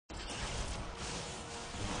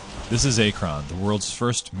This is Achron, the world's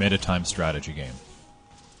first meta-time strategy game.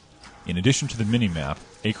 In addition to the mini-map,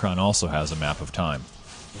 Achron also has a map of time.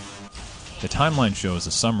 The timeline shows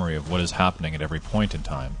a summary of what is happening at every point in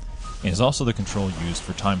time, and is also the control used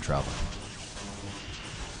for time travel.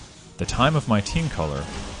 The time of my team color,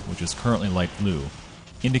 which is currently light blue,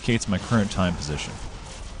 indicates my current time position.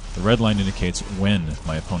 The red line indicates when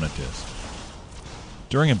my opponent is.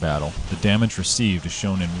 During a battle, the damage received is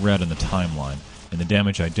shown in red on the timeline, and the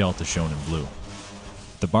damage I dealt is shown in blue.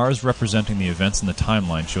 The bars representing the events in the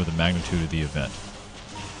timeline show the magnitude of the event.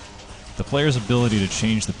 The player's ability to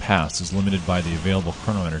change the past is limited by the available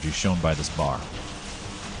chrono energy shown by this bar.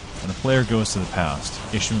 When a player goes to the past,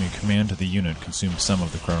 issuing a command to the unit consumes some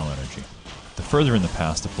of the chrono energy. The further in the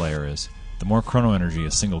past a player is, the more chrono energy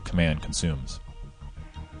a single command consumes.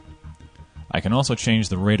 I can also change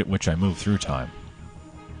the rate at which I move through time.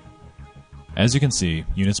 As you can see,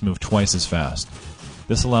 units move twice as fast.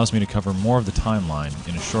 This allows me to cover more of the timeline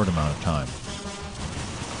in a short amount of time.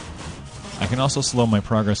 I can also slow my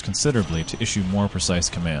progress considerably to issue more precise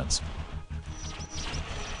commands.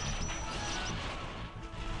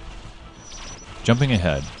 Jumping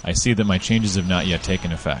ahead, I see that my changes have not yet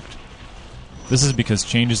taken effect. This is because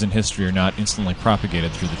changes in history are not instantly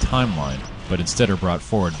propagated through the timeline, but instead are brought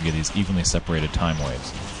forward via these evenly separated time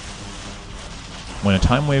waves. When a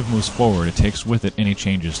time wave moves forward, it takes with it any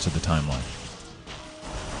changes to the timeline.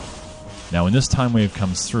 Now when this time wave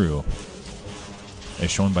comes through,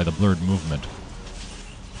 as shown by the blurred movement,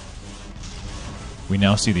 we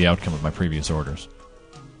now see the outcome of my previous orders.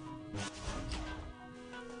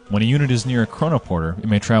 When a unit is near a chronoporter, it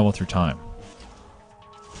may travel through time.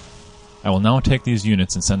 I will now take these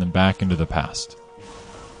units and send them back into the past.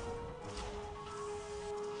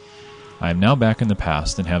 I am now back in the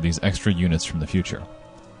past and have these extra units from the future.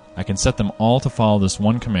 I can set them all to follow this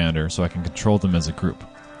one commander so I can control them as a group.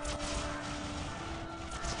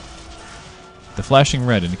 The flashing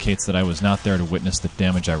red indicates that I was not there to witness the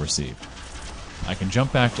damage I received. I can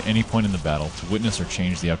jump back to any point in the battle to witness or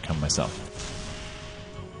change the outcome myself.